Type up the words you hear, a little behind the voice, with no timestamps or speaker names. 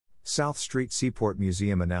South Street Seaport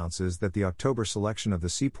Museum announces that the October selection of the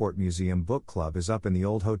Seaport Museum Book Club is up in the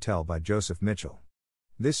Old Hotel by Joseph Mitchell.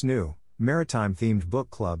 This new, maritime-themed book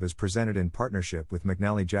club is presented in partnership with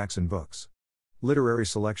McNally Jackson Books. Literary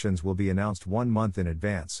selections will be announced 1 month in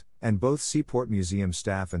advance, and both Seaport Museum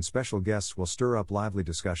staff and special guests will stir up lively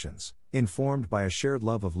discussions, informed by a shared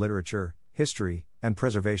love of literature, history, and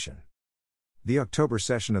preservation. The October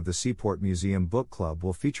session of the Seaport Museum Book Club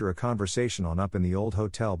will feature a conversation on Up in the Old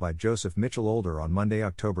Hotel by Joseph Mitchell Older on Monday,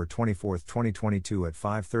 October 24, 2022 at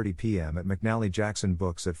 5:30 p.m. at McNally Jackson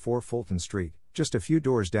Books at 4 Fulton Street, just a few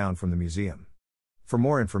doors down from the museum. For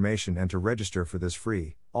more information and to register for this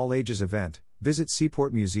free, all-ages event, visit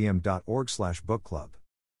seaportmuseum.org/bookclub.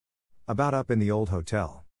 About Up in the Old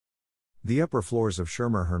Hotel. The upper floors of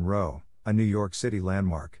Schermerhorn Row, a New York City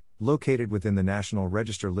landmark, located within the National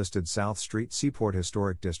Register-listed South Street Seaport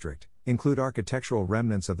Historic District, include architectural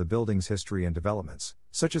remnants of the building's history and developments,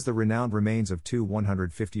 such as the renowned remains of 2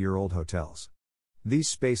 150-year-old hotels. These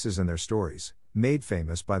spaces and their stories, made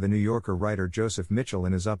famous by the New Yorker writer Joseph Mitchell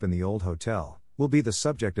in his Up in the Old Hotel, will be the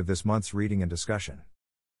subject of this month's reading and discussion.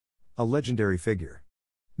 A legendary figure.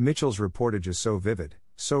 Mitchell's reportage is so vivid,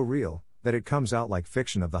 so real, that it comes out like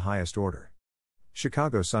fiction of the highest order.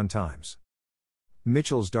 Chicago Sun-Times.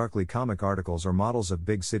 Mitchell's darkly comic articles are models of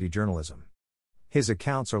big city journalism. His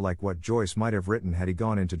accounts are like what Joyce might have written had he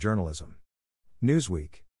gone into journalism.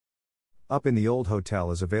 Newsweek. Up in the Old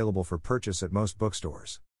Hotel is available for purchase at most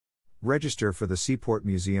bookstores. Register for the Seaport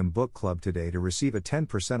Museum Book Club today to receive a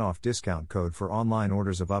 10% off discount code for online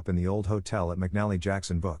orders of Up in the Old Hotel at McNally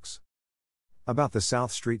Jackson Books. About the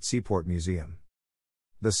South Street Seaport Museum.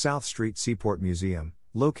 The South Street Seaport Museum,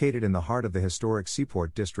 located in the heart of the historic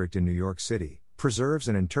Seaport District in New York City, preserves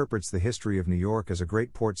and interprets the history of New York as a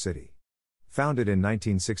great port city. Founded in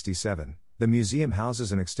 1967, the museum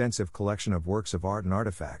houses an extensive collection of works of art and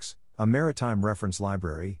artifacts, a maritime reference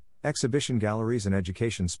library, exhibition galleries and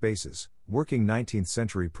education spaces, working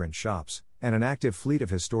 19th-century print shops, and an active fleet of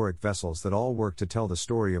historic vessels that all work to tell the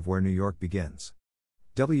story of where New York begins.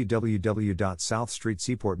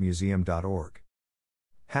 www.southstreetseaportmuseum.org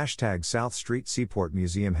 # South Street Seaport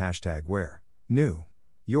Museum # where New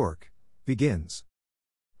York begins.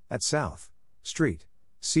 At South Street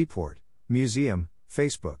Seaport Museum,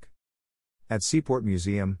 Facebook. At Seaport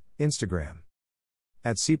Museum, Instagram.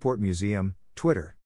 At Seaport Museum, Twitter.